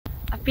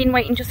I've been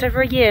waiting just over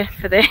a year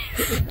for this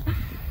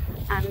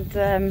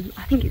and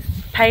I think it's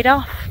paid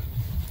off.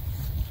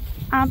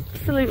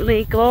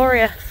 Absolutely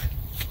glorious.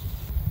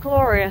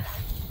 Glorious.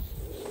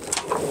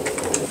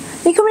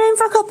 Are you coming in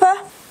for a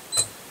cuppa?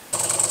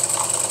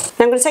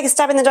 Now I'm going to take a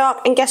stab in the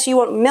dark and guess you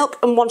want milk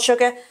and 1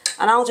 sugar,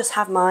 and I'll just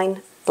have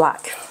mine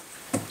black.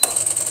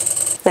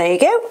 There you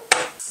go.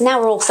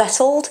 Now we're all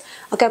settled.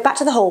 I'll go back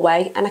to the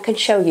hallway and I can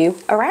show you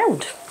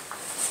around.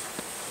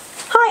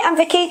 Hi, I'm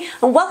Vicky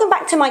and welcome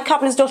back to my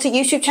Carpenter's Daughter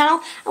YouTube channel,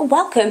 and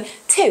welcome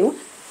to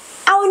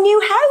our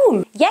new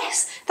home.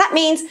 Yes, that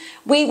means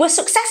we were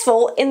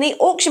successful in the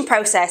auction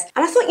process,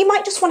 and I thought you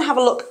might just want to have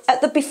a look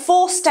at the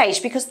before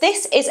stage because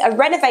this is a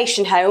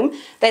renovation home.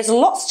 There's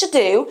lots to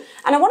do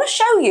and I want to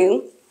show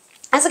you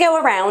as I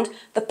go around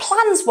the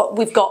plans what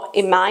we've got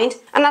in mind,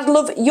 and I'd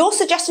love your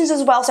suggestions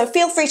as well, so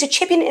feel free to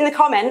chip in the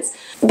comments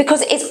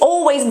because it's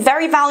always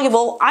very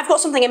valuable. I've got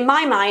something in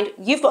my mind,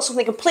 you've got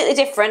something completely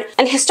different,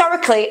 and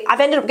historically I've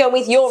ended up going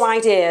with your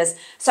ideas,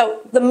 so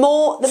the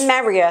more the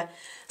merrier.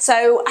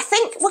 So I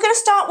think we're going to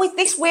start with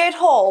this weird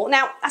hall.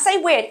 Now I say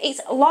weird,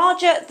 it's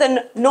larger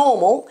than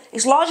normal,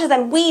 it's larger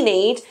than we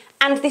need,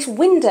 and this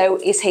window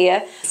is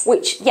here,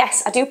 which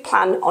yes, I do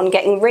plan on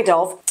getting rid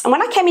of. And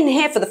when I came in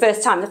here for the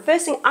first time, the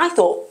first thing I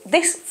thought,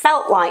 this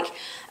felt like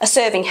a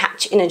serving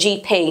hatch in a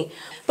GP,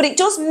 but it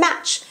does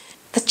match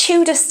the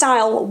Tudor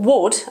style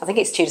wood. I think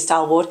it's Tudor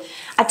style wood.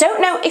 I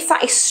don't know if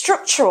that is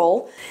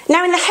structural.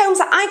 Now in the homes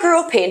that I grew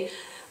up in,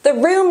 the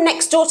room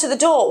next door to the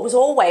door was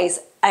always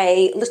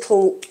a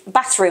little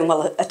bathroom,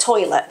 well, a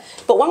toilet.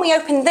 But when we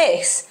opened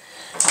this,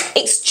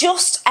 it's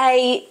just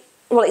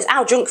well, it's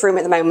our junk room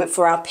at the moment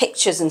for our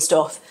pictures and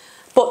stuff,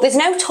 but there's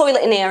no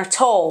toilet in here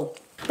at all.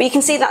 But you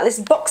can see that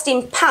there's boxed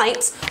in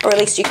pipes, or at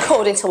least you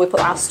could until we put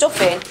our stuff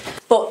in.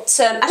 But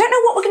I don't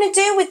know what we're going to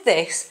do with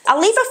this.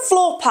 I'll leave a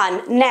floor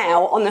plan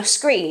now on the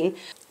screen,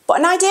 but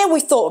an idea we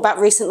thought about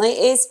recently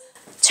is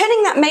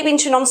turning that maybe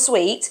into an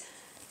ensuite,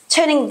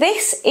 turning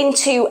this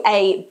into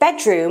a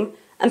bedroom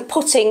and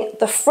putting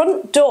the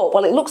front door,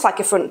 well, it looks like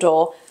a front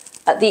door,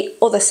 at the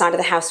other side of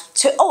the house.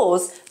 To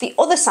us, the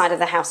other side of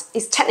the house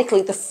is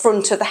technically the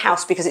front of the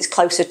house because it's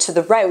closer to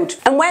the road.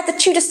 And where the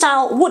Tudor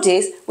style wood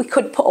is, we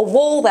could put a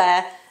wall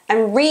there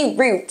and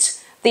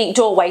reroute the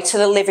doorway to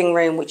the living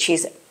room, which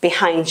is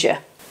behind you.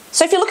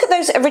 So if you look at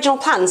those original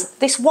plans,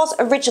 this was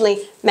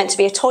originally meant to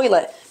be a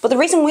toilet, but the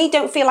reason we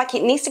don't feel like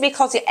it needs to be a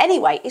closet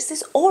anyway is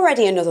there's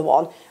already another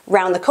one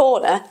round the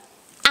corner,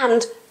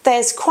 and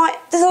there's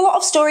a lot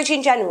of storage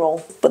in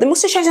general, but they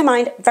must have changed their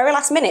mind very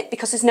last minute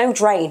because there's no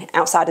drain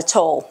outside at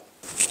all.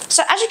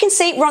 So as you can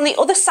see, we're on the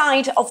other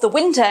side of the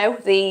window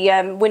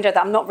that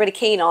I'm not really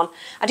keen on.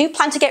 I do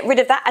plan to get rid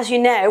of that, as you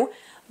know,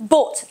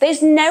 but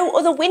there's no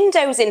other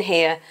windows in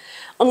here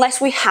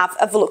unless we have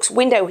a Velux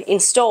window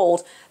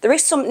installed. There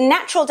is some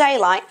natural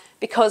daylight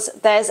because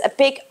there's a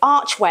big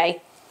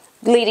archway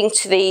leading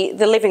to the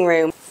living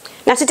room.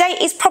 Now today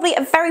is probably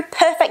a very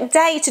perfect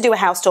day to do a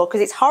house tour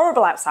because it's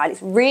horrible outside,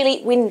 it's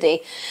really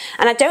windy,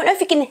 and I don't know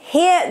if you can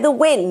hear the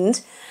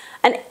wind,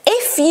 and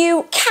if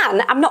you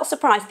can, I'm not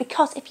surprised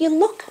because if you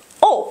look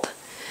up,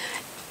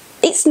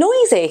 it's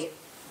noisy,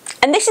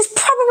 and this is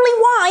probably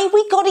why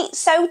we got it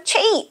so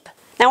cheap.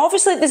 Now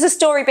obviously there's a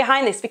story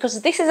behind this because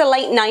this is a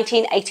late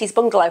 1980s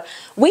bungalow.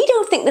 We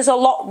don't think there's a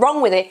lot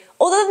wrong with it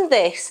other than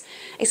this.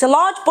 It's a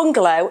large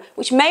bungalow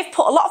which may have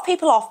put a lot of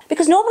people off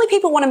because normally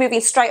people want to move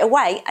in straight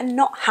away and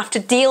not have to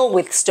deal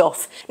with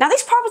stuff. Now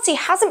this property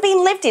hasn't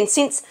been lived in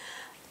since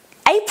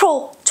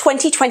April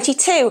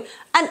 2022,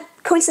 and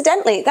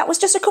coincidentally that was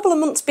just a couple of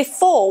months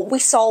before we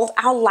sold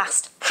our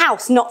last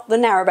house, not the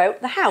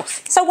narrowboat, the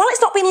house. So while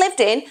it's not been lived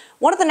in,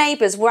 one of the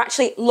neighbours were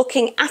actually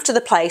looking after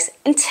the place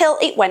until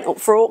it went up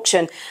for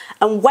auction.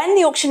 And when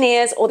the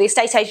auctioneers or the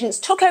estate agents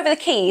took over the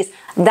keys,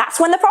 that's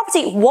when the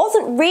property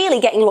wasn't really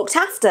getting looked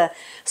after.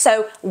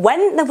 So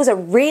when there was a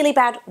really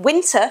bad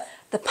winter,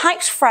 the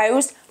pipes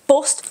froze,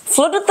 bust,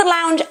 flooded the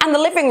lounge and the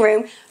living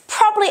room,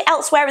 probably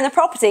elsewhere in the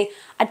property.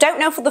 I don't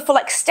know for the full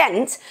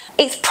extent.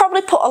 It's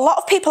probably put a lot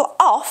of people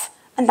off,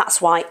 and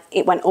that's why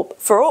it went up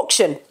for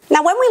auction.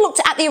 Now when we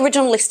looked at the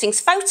original listings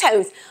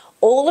photos,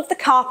 all of the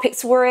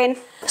carpets were in,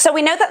 so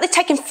we know that they'd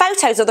taken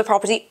photos of the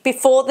property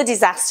before the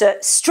disaster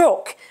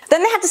struck.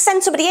 Then they had to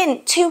send somebody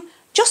in to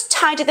just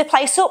tidy the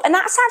place up, and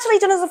that's actually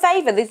done us a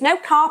favour. There's no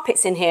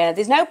carpets in here,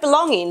 there's no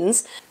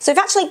belongings. So we've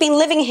actually been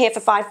living here for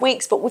 5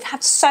 weeks, but we've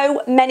had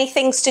so many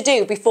things to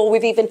do before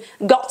we've even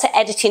got to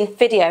editing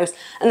videos.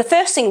 And the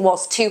first thing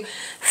was to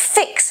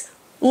fix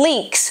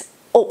leaks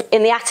up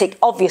in the attic,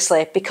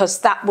 obviously,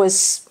 because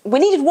we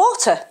needed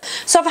water.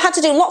 So I've had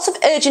to do lots of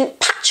urgent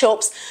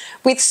patch-ups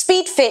with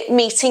Speedfit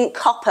meeting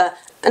copper.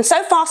 And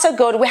so far so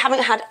good, we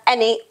haven't had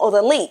any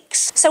other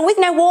leaks. So with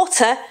no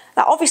water,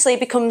 that obviously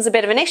becomes a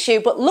bit of an issue,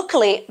 but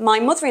luckily my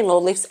mother-in-law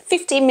lives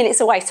 15 minutes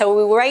away, so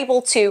we were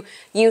able to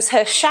use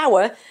her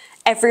shower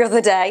every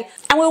other day.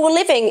 And we were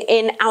living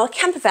in our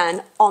camper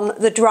van on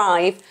the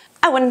drive.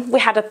 Oh, and we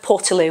had a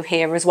portaloo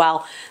here as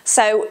well.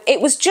 So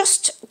it was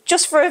just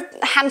for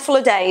a handful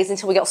of days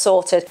until we got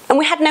sorted. And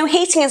we had no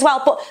heating as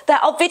well, but there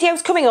are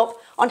videos coming up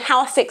on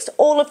how I fixed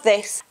all of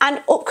this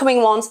and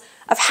upcoming ones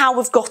of how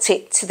we've got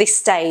it to this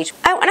stage.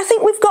 Oh, and I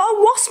think we've got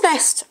a wasp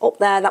nest up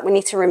there that we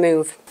need to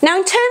remove. Now,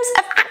 in terms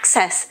of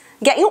access,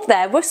 getting up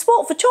there, we're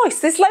sport for choice.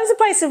 There's loads of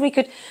places we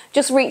could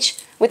just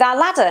reach with our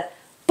ladder.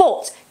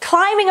 But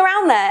climbing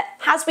around there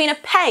has been a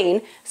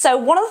pain. So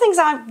one of the things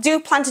I do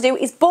plan to do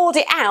is board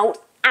it out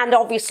and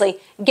obviously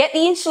get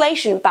the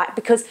insulation back,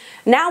 because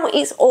now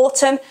it's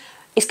autumn,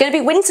 it's going to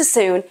be winter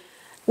soon.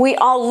 We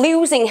are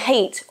losing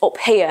heat up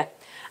here.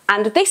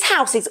 And this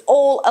house is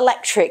all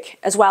electric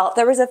as well.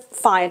 There is a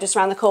fire just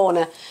around the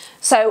corner.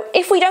 So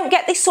if we don't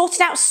get this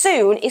sorted out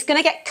soon, it's going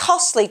to get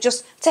costly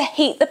just to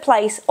heat the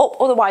place up.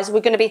 Otherwise, we're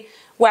going to be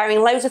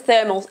wearing loads of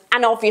thermals.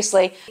 And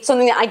obviously,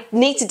 something that I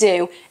need to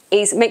do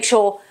is make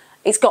sure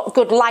it's got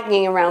good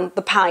lagging around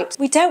the pipes.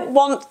 We don't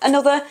want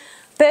another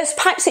burst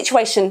pipe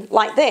situation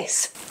like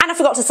this. And I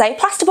forgot to say,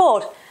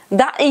 plasterboard.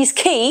 That is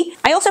key.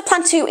 I also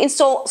plan to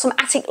install some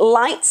attic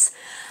lights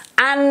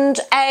and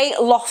a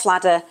loft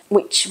ladder,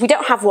 which we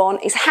don't have one.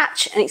 It's a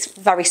hatch and it's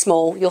very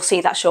small. You'll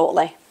see that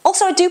shortly.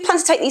 Also, I do plan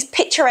to take these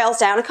picture rails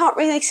down. I can't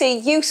really see a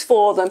use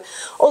for them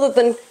other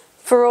than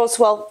for us,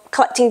 well,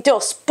 collecting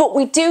dust. But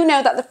we do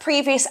know that the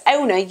previous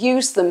owner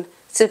used them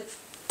to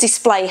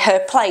display her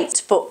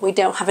plate, but we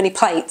don't have any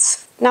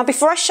plates. Now,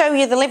 before I show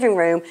you the living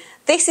room,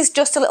 this is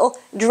just a little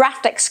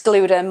draft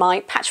excluder,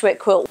 my patchwork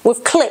quilt.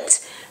 We've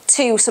clipped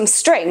to some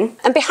string,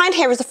 and behind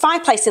here is a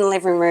fireplace in the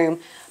living room.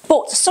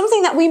 But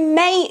something that we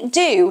may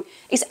do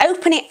is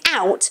open it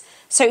out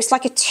so it's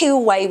like a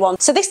two-way one.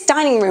 So this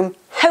dining room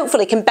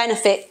hopefully can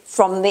benefit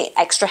from the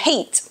extra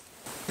heat.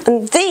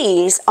 And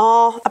these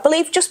are, I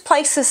believe, just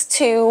places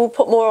to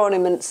put more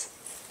ornaments,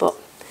 but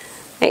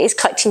it is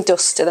collecting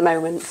dust at the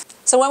moment.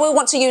 So when we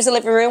want to use the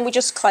living room, we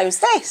just close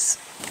this.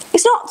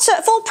 It's not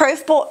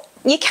foolproof, but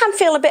you can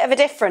feel a bit of a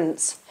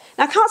difference.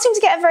 Now, I can't seem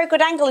to get a very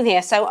good angle in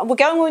here, so we're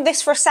going with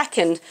this for a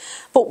second.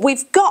 But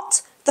we've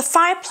got the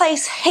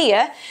fireplace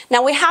here.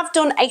 Now, we have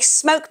done a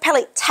smoke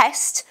pellet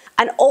test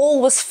and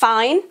all was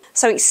fine,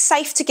 so it's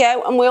safe to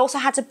go. And we also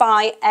had to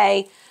buy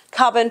a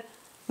carbon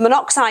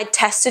monoxide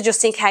tester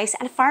just in case,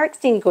 and a fire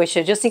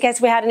extinguisher just in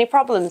case we had any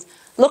problems.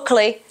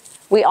 Luckily,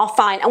 we are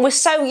fine, and we're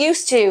so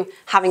used to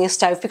having a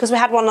stove because we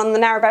had one on the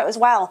narrowboat as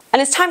well.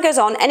 And as time goes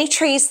on, any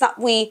trees that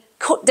we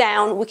cut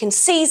down, we can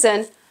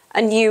season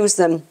and use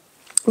them.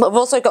 But we've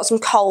also got some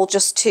coal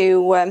just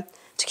to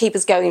keep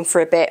us going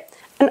for a bit.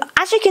 And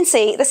as you can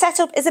see, the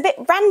setup is a bit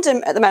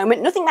random at the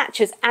moment, nothing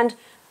matches, and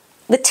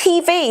the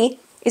TV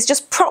is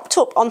just propped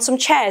up on some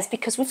chairs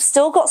because we've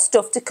still got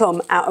stuff to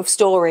come out of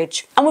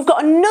storage. And we've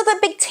got another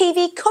big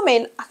TV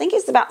coming, I think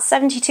it's about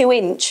 72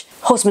 inch.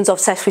 Husband's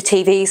obsessed with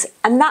TVs,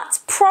 and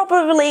that's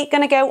probably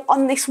gonna go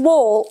on this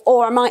wall,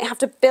 or I might have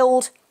to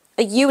build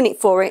a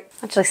unit for it.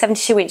 Actually,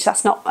 72 inch,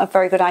 that's not a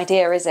very good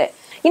idea, is it?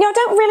 You know, I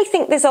don't really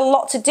think there's a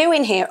lot to do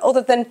in here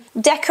other than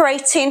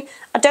decorating.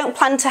 I don't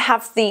plan to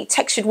have the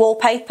textured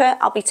wallpaper.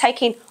 I'll be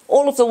taking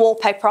all of the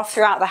wallpaper off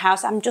throughout the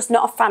house. I'm just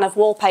not a fan of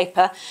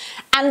wallpaper.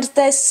 And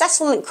there's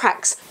settlement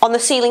cracks on the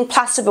ceiling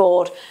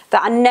plasterboard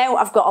that I know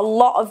I've got a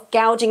lot of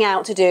gouging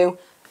out to do,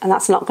 and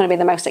that's not going to be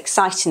the most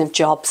exciting of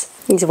jobs.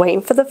 He's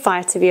waiting for the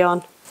fire to be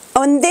on.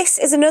 Oh, and this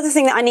is another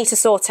thing that I need to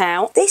sort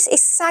out. This is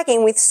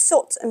sagging with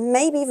soot and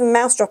maybe even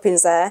mouse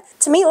droppings there.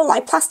 To me it looked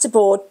like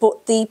plasterboard,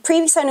 but the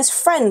previous owner's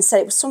friend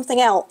said it was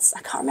something else.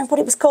 I can't remember what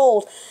it was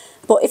called.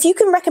 But if you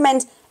can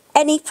recommend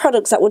any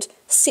products that would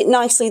sit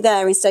nicely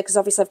there instead, because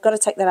obviously I've got to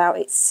take that out,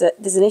 it's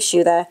there's an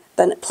issue there,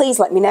 then please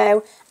let me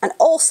know. And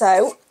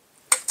also,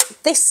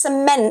 this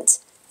cement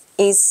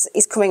is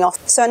coming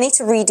off, so I need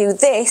to redo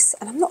this,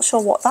 and I'm not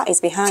sure what that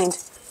is behind.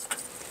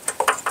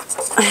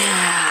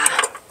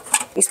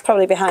 He's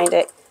probably behind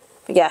it,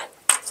 but yeah.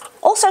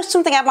 Also,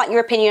 something I'd like your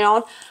opinion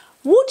on.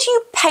 Would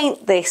you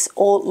paint this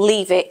or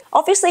leave it?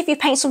 Obviously, if you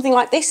paint something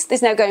like this,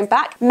 there's no going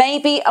back.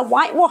 Maybe a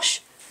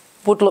whitewash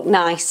would look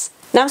nice.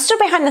 Now, I'm stood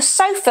behind the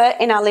sofa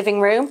in our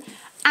living room,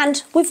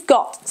 and we've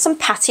got some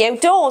patio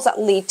doors that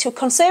lead to a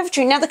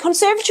conservatory. Now, the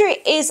conservatory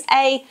is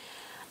a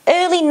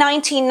early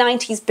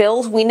 1990s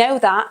build. We know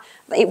that.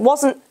 It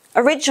wasn't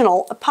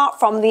original apart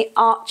from the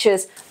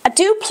arches. I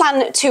do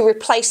plan to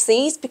replace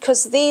these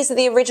because these are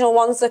the original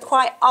ones. They're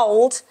quite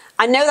old.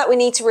 I know that we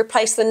need to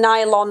replace the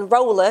nylon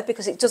roller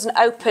because it doesn't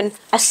open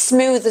as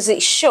smooth as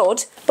it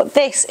should, but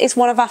this is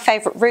one of our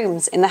favourite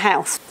rooms in the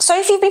house. So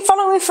if you've been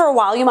following me for a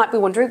while, you might be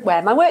wondering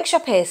where my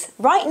workshop is.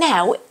 Right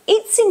now,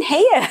 it's in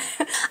here.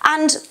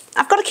 And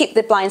I've got to keep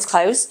the blinds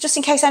closed just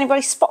in case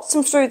anybody spots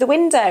them through the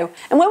window.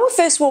 And when we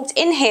first walked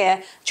in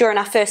here during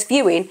our first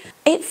viewing,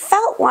 it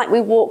felt like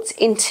we walked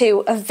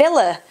into a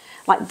villa.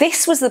 Like,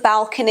 this was the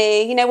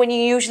balcony, you know, when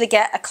you usually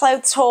get a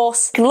clothes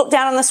horse, you can look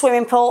down on the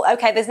swimming pool.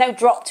 Okay, there's no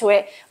drop to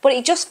it, but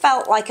it just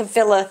felt like a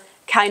villa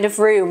kind of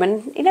room.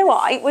 And you know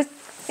what, it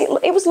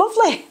was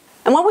lovely.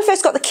 And when we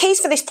first got the keys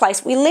for this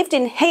place, we lived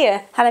in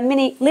here, had a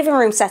mini living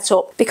room set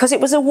up because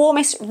it was the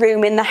warmest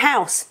room in the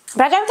house.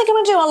 But I don't think I'm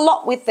going to do a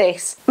lot with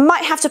this.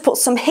 Might have to put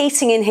some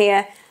heating in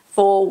here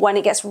for when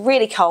it gets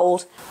really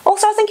cold.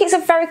 Also, I think it's a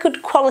very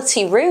good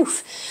quality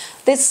roof.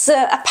 There's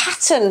a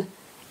pattern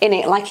in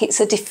it, like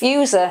it's a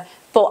diffuser,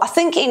 But I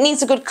think it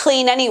needs a good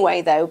clean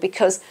anyway though,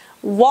 because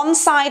one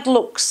side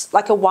looks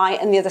like a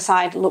white and the other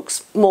side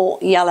looks more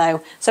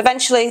yellow. So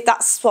eventually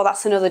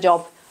that's another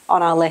job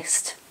on our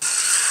list.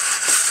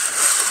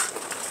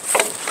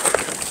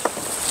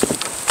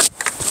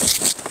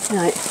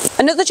 Right.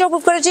 Another job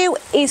we've got to do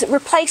is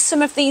replace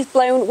some of these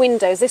blown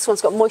windows. This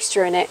one's got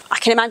moisture in it. I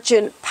can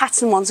imagine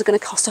pattern ones are going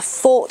to cost a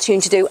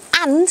fortune to do.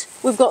 And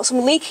we've got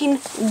some leaking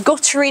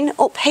guttering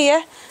up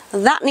here.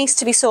 That needs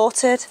to be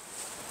sorted.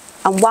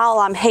 And while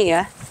I'm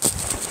here,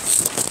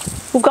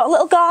 we've got a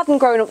little garden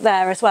growing up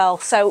there as well.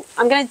 So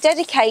I'm going to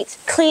dedicate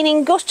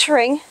cleaning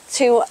guttering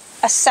to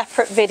a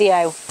separate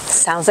video.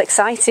 Sounds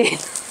exciting.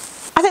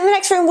 I think the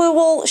next room we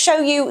will show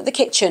you the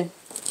kitchen.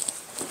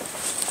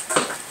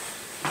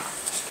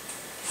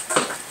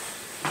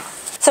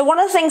 So one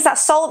of the things that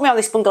sold me on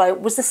this bungalow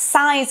was the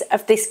size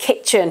of this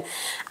kitchen.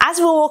 As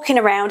we were walking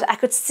around, I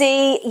could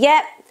see,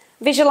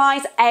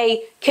 visualise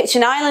a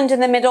kitchen island in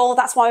the middle.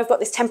 That's why we've got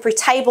this temporary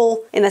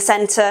table in the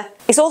centre.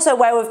 It's also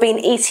where we've been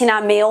eating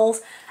our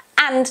meals.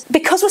 And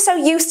because we're so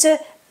used to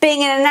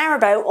being in a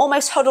narrowboat,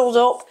 almost huddled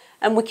up,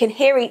 and we can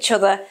hear each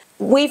other,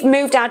 we've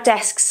moved our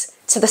desks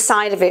to the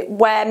side of it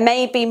where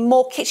maybe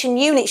more kitchen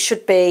units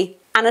should be,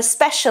 and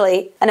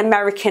especially an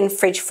American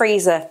fridge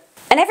freezer.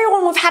 And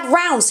everyone we've had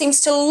round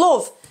seems to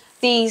love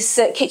these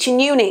kitchen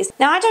units.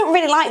 Now I don't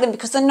really like them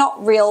because they're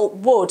not real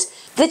wood.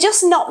 They're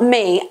just not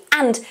me.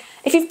 And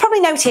if you've probably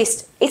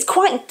noticed, it's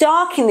quite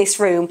dark in this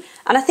room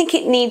and I think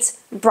it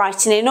needs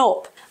brightening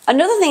up.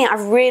 Another thing I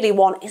really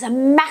want is a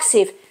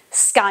massive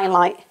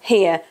skylight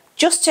here,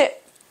 just to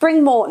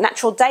bring more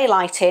natural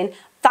daylight in.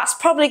 That's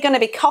probably going to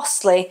be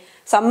costly,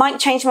 so I might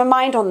change my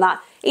mind on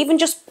that. Even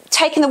just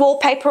taking the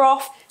wallpaper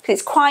off, because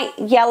it's quite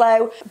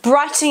yellow,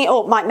 brightening it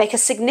up might make a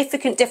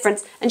significant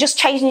difference, and just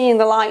changing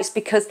the lights,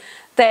 because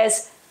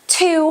there's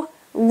two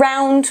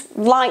round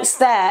lights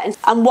there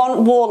and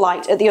one wall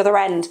light at the other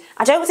end.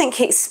 I don't think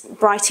it's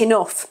bright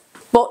enough.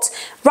 But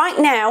right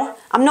now,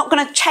 I'm not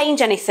going to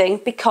change anything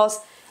because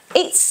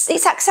it's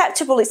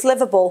acceptable, it's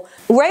livable.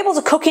 We're able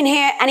to cook in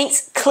here and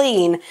it's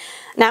clean.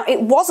 Now,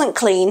 it wasn't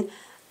clean.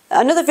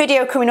 Another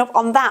video coming up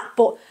on that,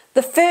 but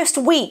the first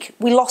week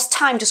we lost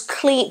time just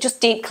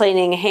deep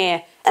cleaning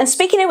here. And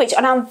speaking of which,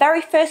 on our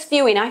very first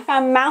viewing, I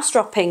found mouse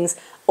droppings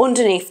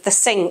underneath the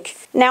sink.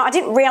 Now, I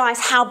didn't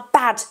realise how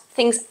bad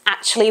things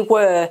actually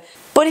were.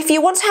 But if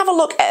you want to have a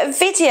look at a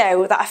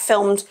video that I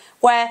filmed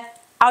where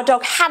our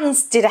dog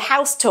Hans did a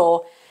house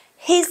tour,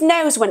 his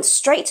nose went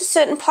straight to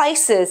certain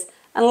places,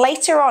 and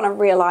later on I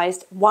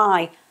realised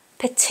why,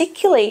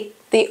 particularly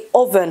the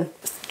oven.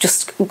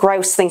 Just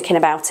gross thinking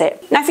about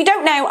it. Now, if you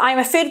don't know, I'm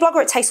a food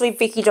blogger at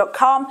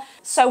tastefullyvicky.com.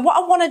 So what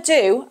I want to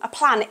do, a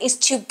plan, is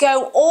to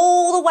go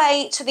all the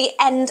way to the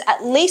end,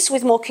 at least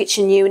with more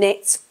kitchen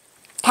units,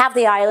 have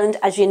the island,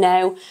 as you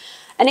know,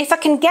 and if I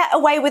can get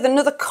away with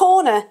another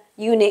corner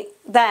unit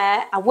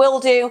there, I will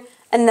do,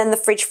 and then the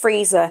fridge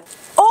freezer.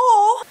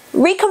 Or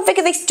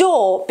reconfigure this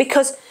door,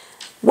 because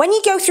when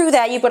you go through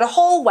there, you've got a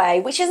hallway,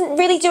 which isn't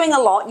really doing a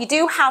lot. You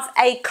do have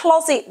a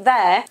closet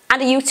there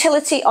and a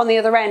utility on the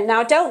other end.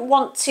 Now, I don't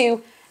want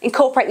to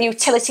incorporate the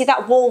utility,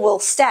 that wall will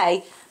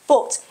stay,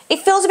 but it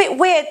feels a bit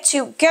weird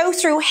to go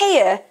through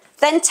here,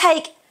 then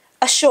take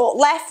a short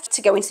left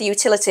to go into the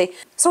utility.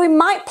 So we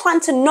might plan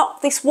to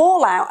knock this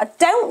wall out. I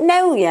don't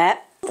know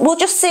yet. We'll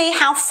just see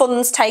how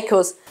funds take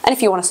us. And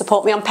if you want to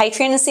support me on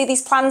Patreon and see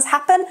these plans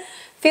happen,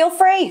 feel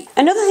free.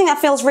 Another thing that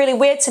feels really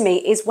weird to me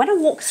is when I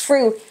walk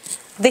through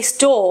this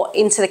door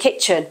into the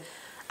kitchen,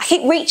 I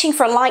keep reaching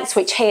for a light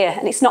switch here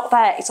and it's not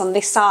there, it's on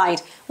this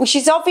side, which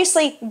is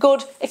obviously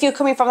good if you're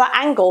coming from that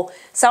angle.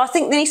 So I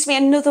think there needs to be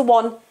another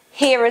one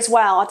here as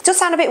well. It does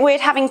sound a bit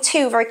weird having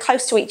two very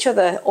close to each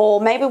other,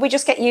 or maybe we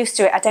just get used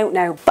to it, I don't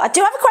know. But I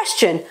do have a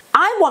question.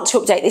 I want to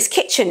update this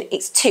kitchen,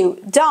 it's too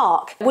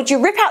dark. Would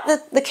you rip out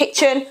the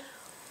kitchen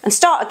and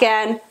start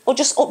again, or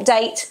just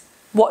update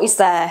what is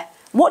there?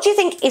 What do you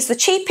think is the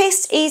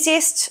cheapest,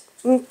 easiest?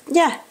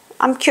 Yeah,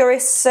 I'm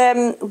curious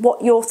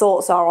what your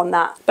thoughts are on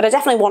that. But I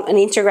definitely want an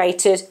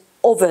integrated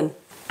oven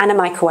and a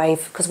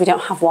microwave, because we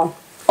don't have one.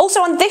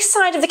 Also, on this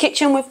side of the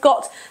kitchen, we've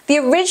got the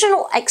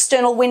original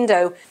external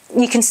window.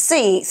 You can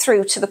see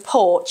through to the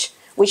porch,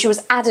 which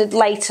was added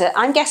later.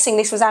 I'm guessing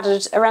this was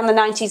added around the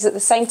 90s at the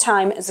same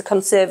time as the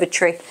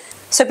conservatory.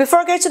 So before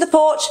I go to the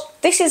porch,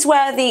 this is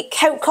where the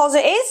coat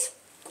closet is.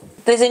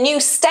 There's a new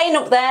stain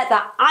up there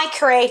that I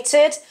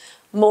created.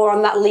 More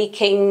on that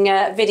leaking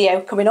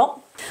video coming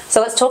up. So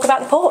let's talk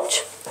about the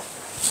porch.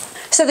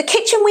 So the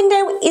kitchen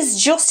window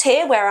is just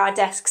here where our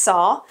desks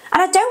are, and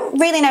I don't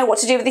really know what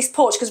to do with this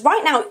porch, because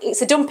right now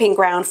it's a dumping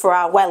ground for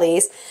our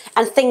wellies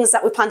and things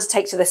that we plan to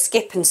take to the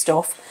skip and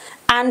stuff.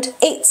 And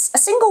it's a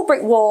single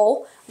brick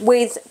wall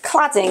with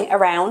cladding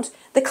around.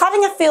 The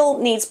cladding I feel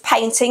needs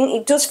painting.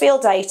 It does feel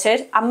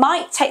dated. I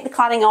might take the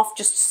cladding off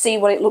just to see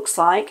what it looks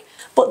like.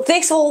 But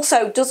this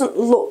also doesn't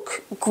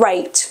look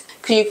great,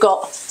 because you've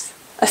got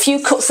a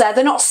few cuts there.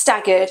 They're not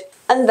staggered.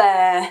 And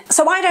there.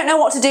 So I don't know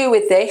what to do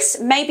with this.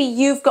 Maybe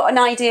you've got an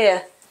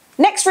idea.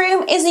 Next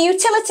room is the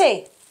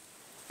utility.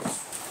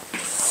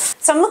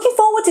 So I'm looking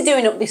forward to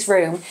doing up this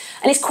room,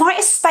 and it's quite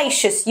a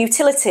spacious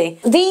utility.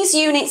 These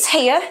units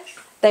here,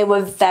 they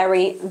were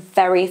very,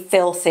 very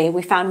filthy.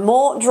 We found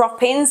more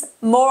drop-ins,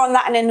 more on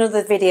that in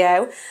another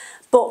video.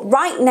 But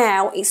right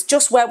now, it's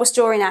just where we're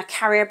storing our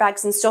carrier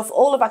bags and stuff,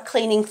 all of our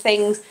cleaning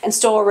things and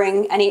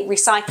storing any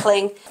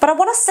recycling. But I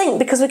want a sink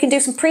because we can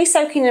do some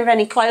pre-soaking of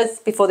any clothes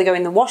before they go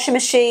in the washing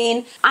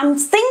machine. I'm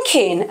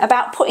thinking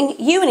about putting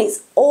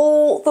units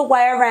all the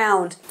way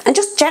around and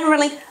just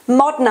generally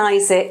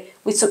modernise it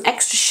with some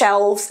extra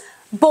shelves.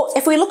 But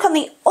if we look on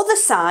the other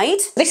side,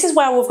 this is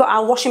where we've got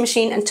our washing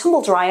machine and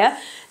tumble dryer.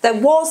 There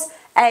was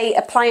a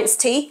appliance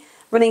tee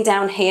running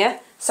down here,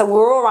 so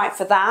we're all right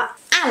for that.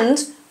 And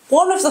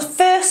one of the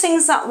first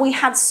things that we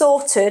had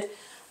sorted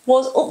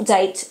was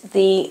update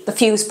the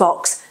fuse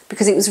box,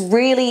 because it was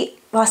really,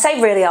 well, I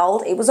say really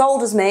old, it was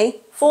old as me,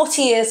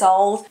 40 years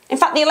old. In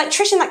fact, the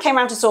electrician that came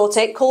around to sort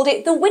it called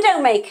it the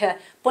Widowmaker,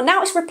 but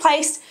now it's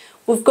replaced.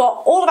 We've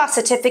got all of our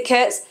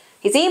certificates,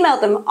 he's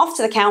emailed them off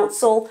to the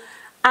council,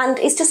 and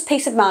it's just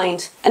peace of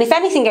mind. And if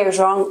anything goes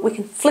wrong, we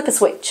can flip a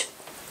switch.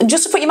 And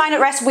just to put your mind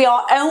at rest, we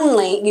are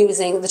only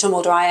using the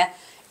tumble dryer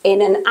in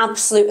an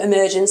absolute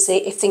emergency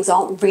if things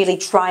aren't really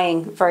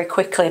drying very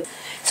quickly.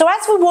 So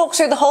as we walk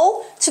through the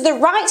hall, to the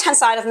right hand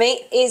side of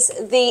me is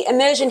the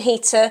immersion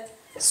heater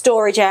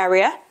storage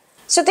area.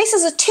 So this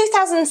is a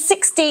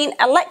 2016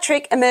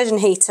 electric immersion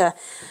heater.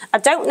 I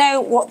don't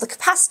know what the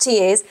capacity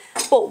is,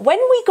 but when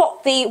we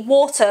got the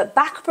water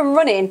back up and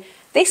running,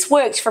 this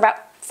worked for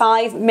about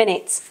 5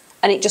 minutes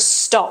and it just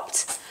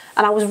stopped.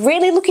 And I was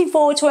really looking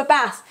forward to a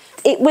bath.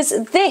 It was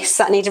this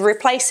that needed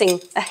replacing,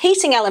 a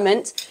heating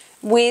element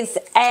with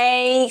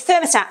a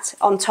thermostat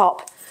on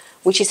top,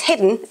 which is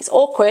hidden. It's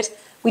awkward.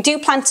 We do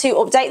plan to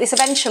update this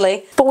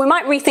eventually, but we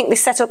might rethink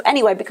this setup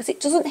anyway because it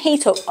doesn't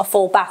heat up a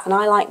full bath, and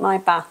I like my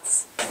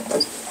baths.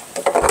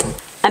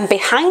 And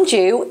behind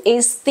you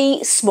is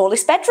the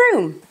smallest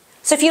bedroom.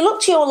 So if you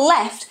look to your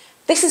left,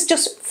 this is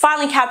just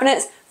filing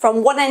cabinets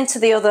from one end to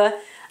the other,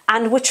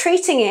 and we're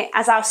treating it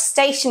as our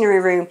stationery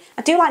room.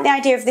 I do like the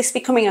idea of this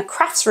becoming a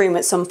crafts room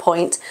at some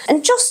point,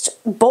 and just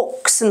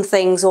books and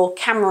things or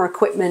camera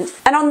equipment.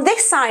 And on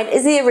this side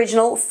is the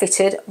original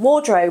fitted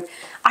wardrobe.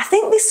 I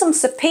think there's some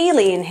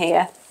sapele in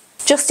here,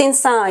 just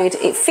inside.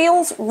 It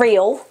feels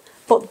real,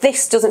 but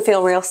this doesn't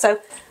feel real. So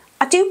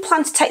I do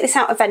plan to take this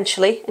out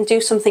eventually and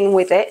do something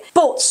with it.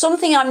 But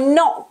something I'm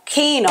not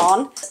keen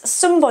on,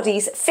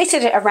 somebody's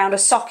fitted it around a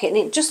socket and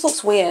it just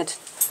looks weird.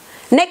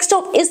 Next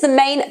up is the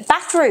main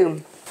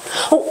bathroom.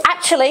 Oh,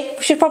 actually,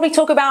 we should probably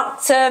talk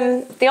about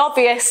the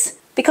obvious,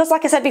 because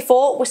like I said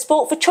before, we're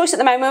sport for choice at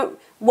the moment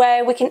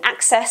where we can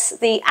access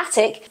the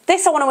attic.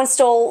 This, I want to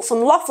install some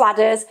loft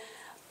ladders,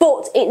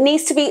 but it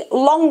needs to be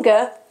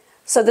longer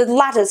so the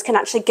ladders can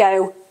actually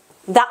go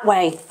that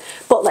way.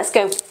 But let's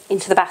go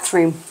into the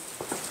bathroom.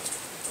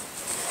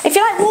 If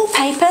you like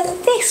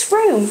wallpaper, this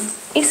room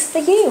is for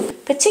you,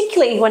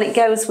 particularly when it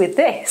goes with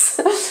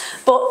this.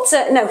 But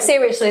no,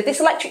 seriously,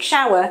 this electric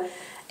shower,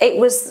 it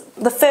was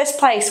the first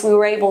place we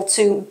were able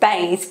to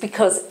bathe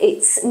because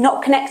it's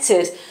not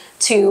connected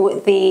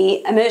to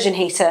the immersion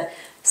heater.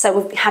 So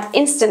we had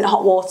instant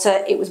hot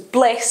water, it was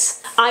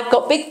bliss. I've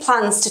got big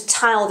plans to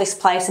tile this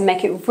place and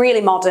make it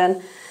really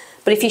modern.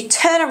 But if you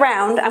turn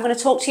around, I'm going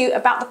to talk to you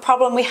about the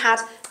problem we had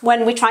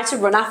when we tried to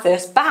run our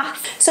first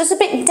bath. So it's a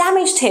bit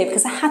damaged here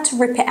because I had to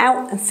rip it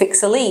out and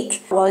fix a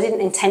leak. Well, I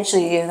didn't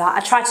intentionally do that. I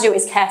tried to do it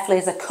as carefully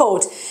as I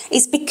could.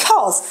 It's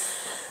because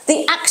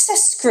the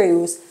access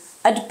screws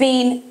had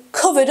been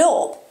covered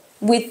up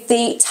with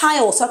the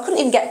tile, so I couldn't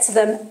even get to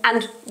them,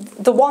 and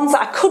the ones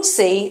that I could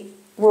see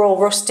were all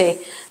rusty.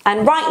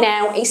 And right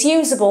now it's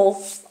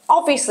usable.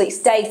 Obviously it's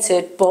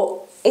dated, but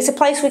it's a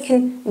place we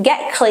can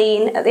get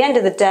clean at the end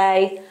of the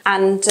day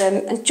and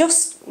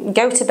just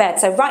go to bed.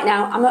 So right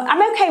now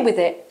I'm okay with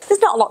it.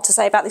 There's not a lot to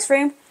say about this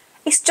room.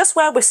 It's just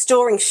where we're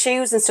storing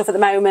shoes and stuff at the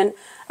moment,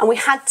 and we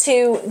had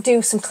to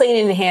do some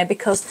cleaning in here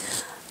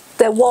because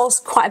there was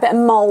quite a bit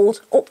of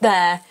mould up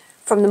there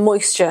from the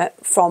moisture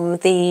from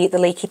the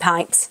leaky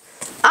pipes.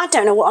 I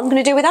don't know what I'm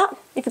going to do with that.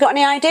 If you've got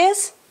any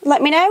ideas,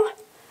 let me know.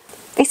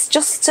 It's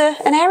just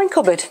an airing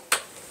cupboard.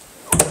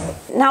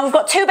 Now we've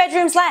got 2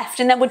 bedrooms left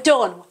and then we're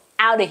done.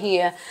 Out of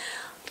here.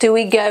 Do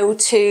we go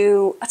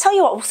to... I tell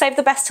you what, we'll save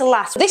the best till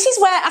last. This is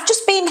where I've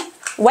just been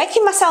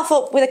waking myself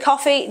up with a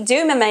coffee,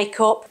 doing my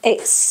makeup.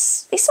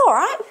 It's all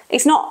right.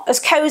 It's not as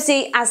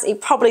cosy as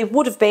it probably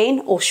would have been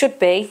or should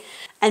be.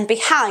 And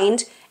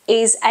behind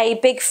is a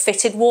big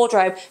fitted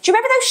wardrobe. Do you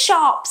remember those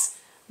Sharps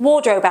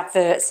wardrobe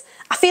adverts?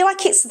 I feel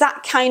like it's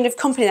that kind of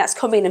company that's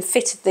come in and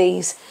fitted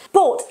these.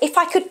 But if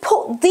I could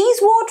put these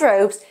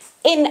wardrobes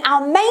in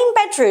our main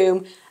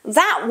bedroom,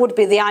 that would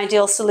be the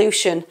ideal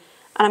solution.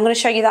 And I'm going to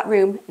show you that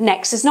room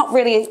next. There's not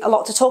really a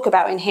lot to talk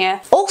about in here.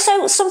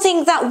 Also,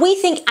 something that we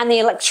think and the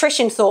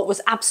electrician thought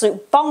was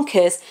absolute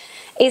bonkers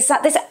is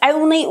that there's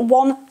only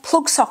one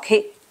plug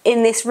socket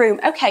in this room.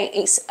 Okay,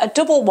 it's a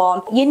double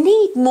one. You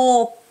need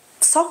more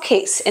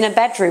sockets in a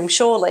bedroom,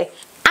 surely.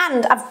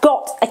 And I've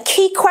got a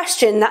key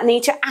question that I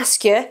need to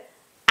ask you,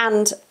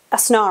 and a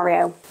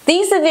scenario.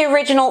 These are the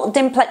original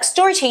Dimplex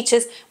storage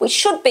heaters, which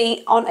should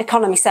be on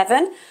economy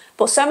 7,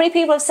 but so many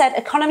people have said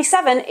economy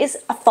 7 is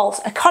a false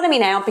economy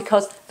now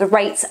because the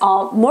rates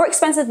are more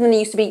expensive than they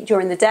used to be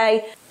during the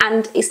day,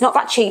 and it's not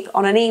that cheap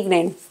on an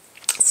evening.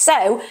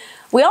 So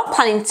we are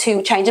planning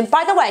to change. And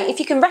by the way, if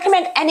you can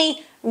recommend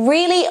any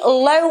really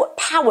low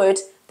powered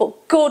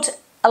but good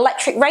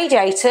electric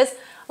radiators,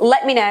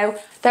 let me know.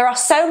 There are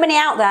so many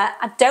out there,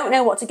 I don't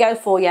know what to go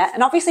for yet.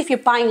 And obviously if you're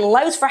buying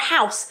loads for a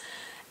house,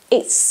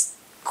 it's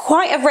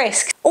quite a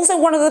risk. Also,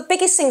 one of the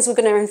biggest things we're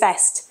going to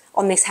invest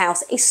on this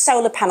house is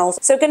solar panels.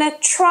 So we're going to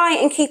try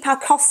and keep our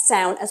costs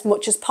down as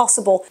much as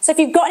possible. So if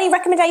you've got any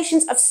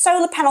recommendations of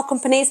solar panel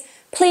companies,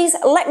 please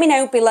let me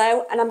know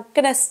below, and I'm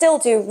going to still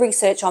do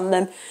research on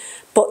them.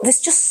 But there's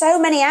just so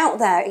many out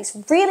there. It's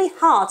really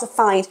hard to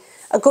find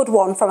a good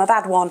one from a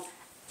bad one.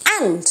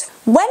 And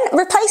when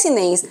replacing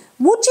these,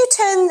 would you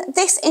turn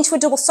this into a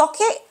double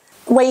socket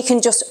where you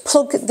can just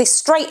plug this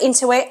straight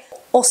into it,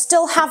 or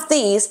still have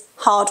these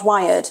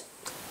hardwired?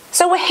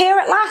 So we're here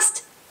at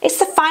last. It's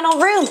the final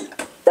room,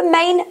 the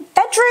main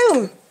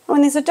bedroom. Oh,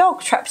 and there's a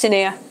dog trapped in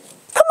here.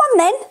 Come on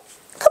then,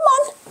 come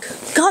on.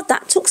 God,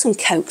 that took some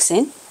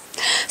coaxing.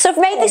 So I've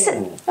made this,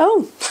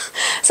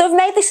 so I've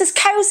made this as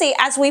cosy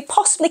as we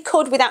possibly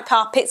could without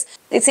carpets.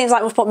 It seems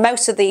like we've put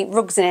most of the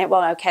rugs in it.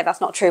 Well, okay, that's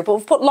not true, but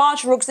we've put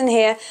large rugs in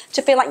here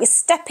to feel like you're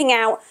stepping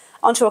out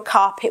onto a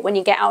carpet when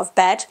you get out of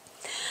bed.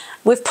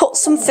 We've put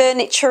some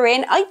furniture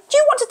in. I do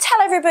want to tell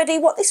everybody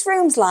what this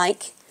room's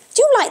like.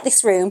 Do you like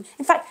this room?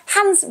 In fact,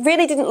 Hans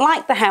really didn't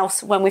like the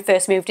house when we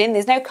first moved in.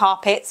 There's no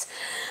carpets,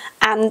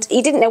 and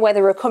he didn't know where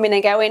they were coming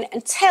and going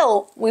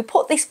until we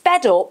put this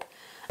bed up.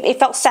 It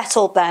felt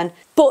settled then.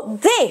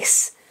 But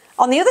this,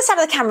 on the other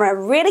side of the camera,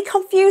 really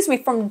confused me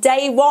from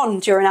day one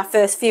during our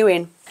first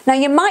viewing. Now,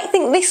 you might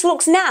think this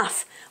looks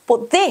naff,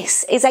 but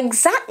this is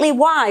exactly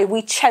why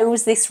we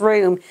chose this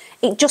room.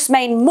 It just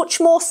made much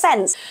more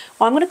sense.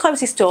 Well, I'm going to close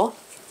this door.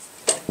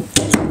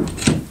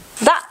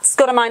 That's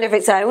got a mind of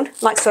its own,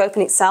 likes to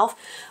open itself.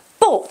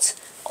 But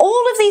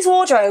all of these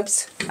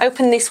wardrobes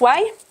open this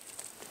way.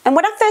 And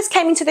when I first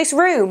came into this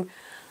room,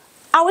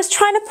 I was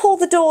trying to pull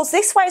the doors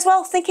this way as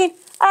well, thinking,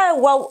 oh,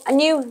 well, I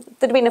knew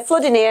there'd been a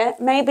flood in here.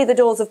 Maybe the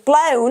doors have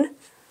blown.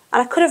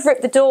 And I could have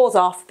ripped the doors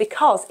off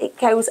because it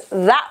goes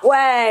that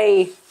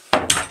way.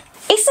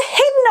 It's a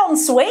hidden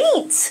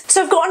ensuite.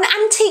 So I've got an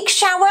antique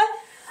shower,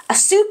 a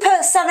Super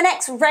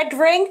 7X red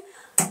ring.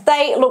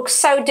 They look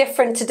so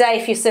different today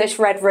if you search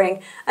red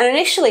ring. And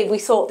initially we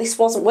thought this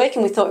wasn't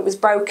working, we thought it was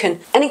broken.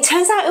 And it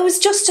turns out it was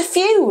just a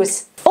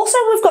fuse. Also,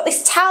 we've got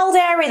this tiled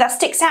area that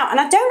sticks out, and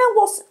I don't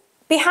know what's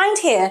behind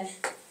here.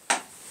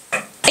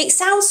 It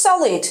sounds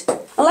solid,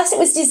 unless it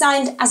was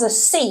designed as a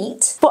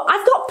seat. But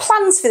I've got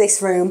plans for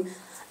this room.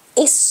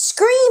 It's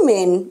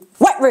screaming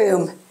wet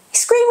room.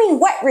 It's screaming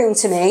wet room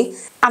to me.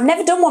 I've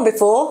never done one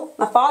before.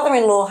 My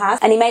father-in-law has,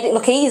 and he made it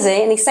look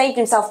easy, and he saved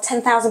himself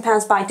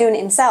 £10,000 by doing it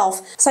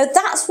himself. So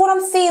that's what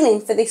I'm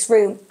feeling for this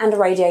room and a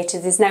radiator.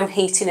 There's no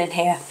heating in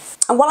here.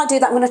 And while I do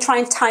that, I'm going to try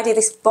and tidy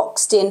this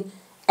boxed-in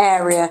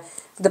area,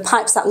 the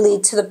pipes that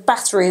lead to the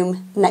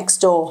bathroom next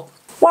door.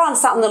 While I'm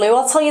sat on the loo,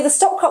 I'll tell you the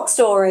stopcock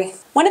story.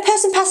 When a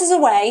person passes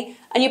away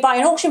and you buy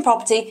an auction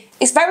property,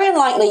 it's very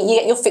unlikely you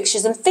get your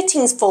fixtures and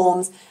fittings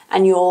forms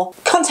and your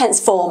contents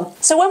form.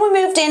 So when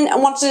we moved in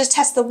and wanted to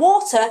test the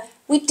water,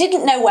 we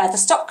didn't know where the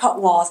stopcock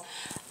was.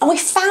 And we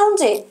found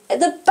it at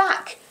the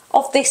back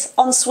of this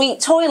ensuite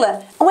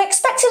toilet. And we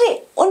expected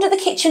it under the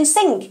kitchen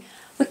sink.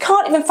 We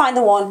can't even find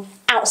the one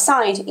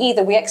outside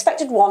either. We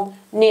expected one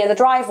near the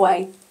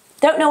driveway.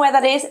 Don't know where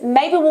that is.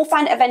 Maybe we'll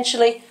find it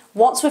eventually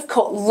once we've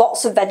cut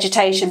lots of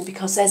vegetation,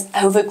 because there's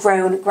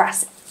overgrown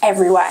grass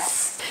everywhere.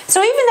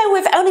 So even though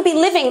we've only been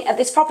living at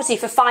this property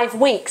for 5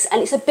 weeks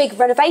and it's a big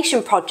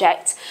renovation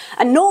project,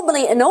 and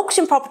normally an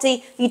auction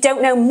property you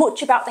don't know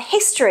much about the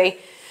history,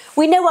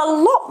 we know a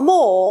lot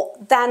more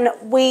than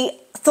we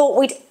thought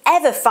we'd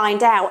ever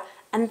find out.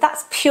 And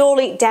that's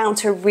purely down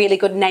to really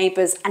good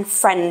neighbours and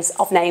friends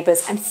of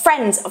neighbours and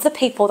friends of the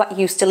people that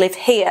used to live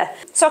here.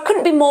 So I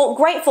couldn't be more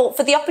grateful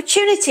for the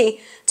opportunity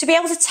to be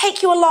able to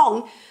take you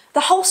along the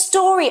whole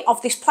story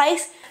of this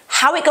place,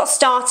 how it got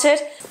started,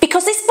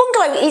 because this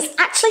bungalow is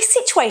actually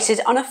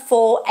situated on a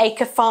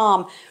 4-acre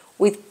farm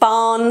with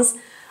barns,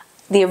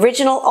 the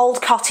original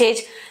old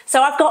cottage.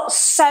 So I've got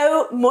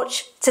so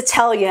much to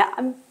tell you.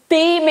 I'm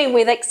beaming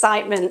with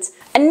excitement.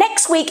 And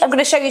next week I'm going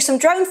to show you some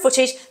drone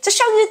footage to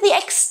show you the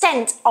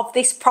extent of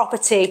this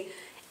property.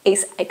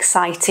 It's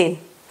exciting,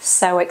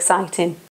 so exciting.